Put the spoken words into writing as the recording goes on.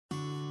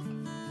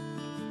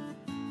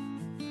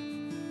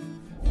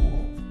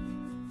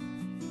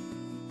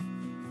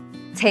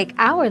Take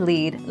our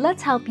lead,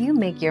 let's help you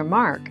make your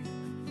mark.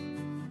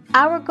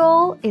 Our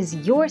goal is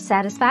your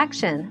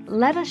satisfaction.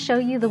 Let us show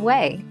you the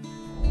way.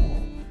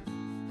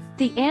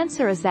 The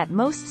answer is that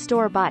most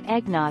store-bought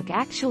eggnog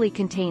actually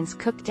contains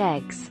cooked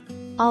eggs,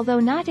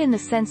 although not in the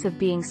sense of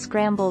being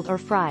scrambled or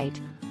fried.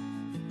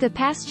 The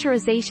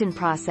pasteurization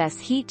process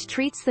heat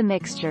treats the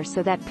mixture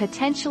so that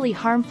potentially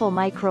harmful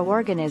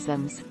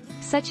microorganisms,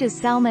 such as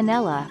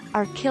salmonella,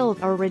 are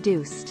killed or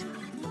reduced.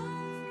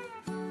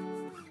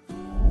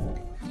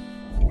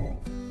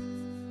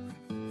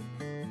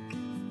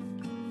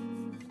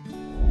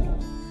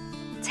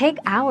 Take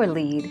our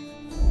lead.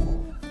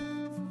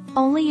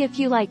 Only if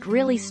you like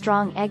really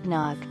strong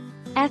eggnog.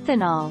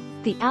 Ethanol,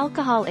 the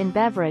alcohol in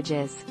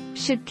beverages,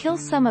 should kill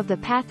some of the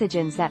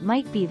pathogens that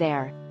might be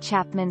there,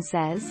 Chapman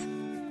says.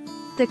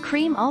 The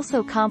cream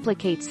also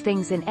complicates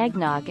things in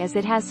eggnog as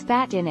it has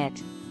fat in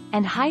it,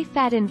 and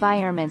high-fat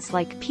environments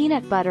like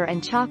peanut butter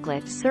and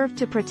chocolate serve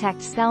to protect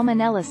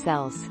salmonella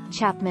cells,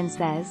 Chapman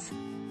says.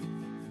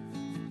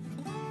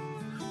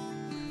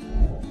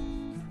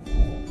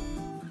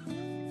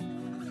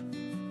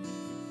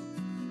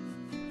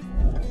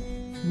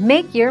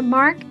 Make your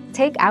mark,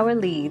 take our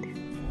lead.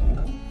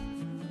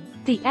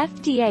 The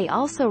FDA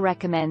also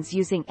recommends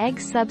using egg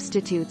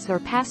substitutes or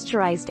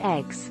pasteurized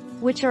eggs,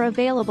 which are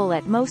available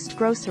at most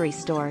grocery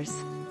stores.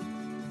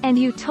 And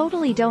you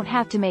totally don't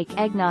have to make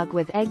eggnog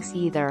with eggs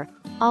either,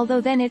 although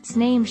then its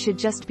name should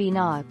just be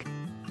nog.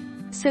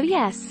 So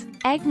yes,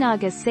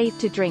 eggnog is safe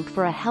to drink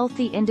for a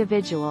healthy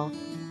individual.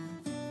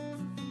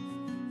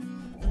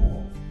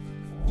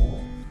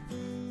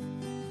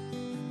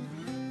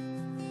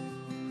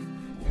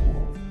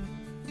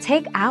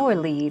 Take our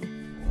lead.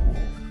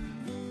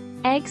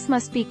 Eggs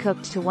must be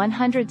cooked to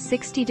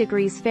 160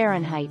 degrees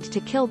Fahrenheit to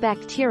kill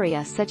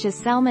bacteria such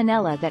as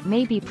salmonella that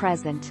may be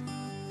present.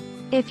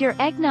 If your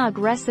eggnog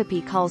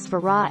recipe calls for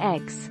raw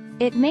eggs,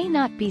 it may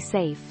not be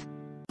safe.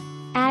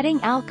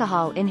 Adding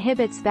alcohol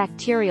inhibits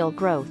bacterial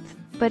growth,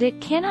 but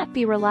it cannot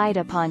be relied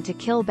upon to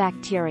kill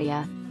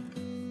bacteria.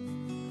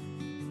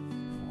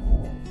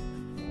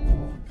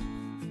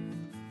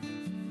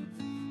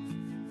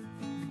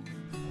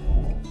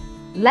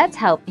 Let's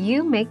help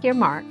you make your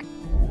mark.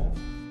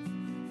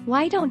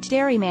 Why don't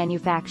dairy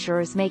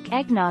manufacturers make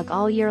eggnog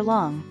all year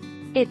long?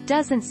 It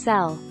doesn't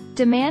sell.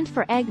 Demand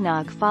for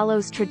eggnog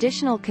follows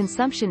traditional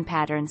consumption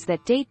patterns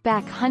that date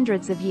back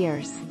hundreds of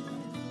years.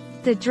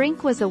 The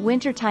drink was a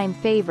wintertime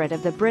favorite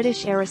of the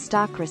British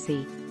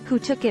aristocracy, who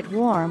took it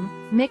warm,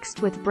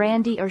 mixed with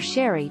brandy or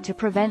sherry to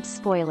prevent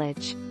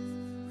spoilage.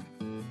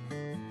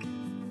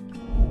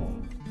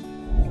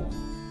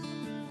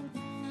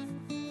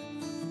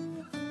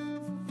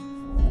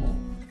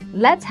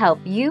 Let's help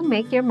you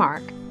make your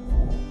mark.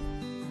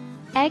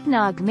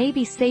 Eggnog may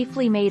be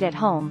safely made at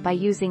home by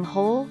using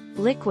whole,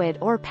 liquid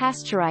or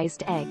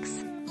pasteurized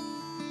eggs.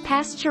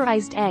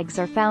 Pasteurized eggs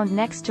are found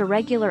next to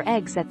regular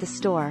eggs at the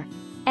store.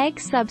 Egg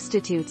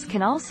substitutes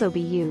can also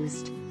be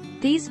used.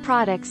 These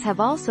products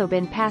have also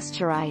been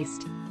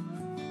pasteurized.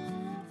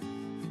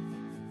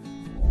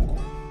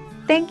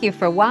 Thank you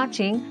for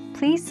watching.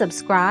 Please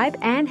subscribe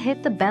and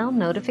hit the bell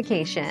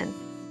notification.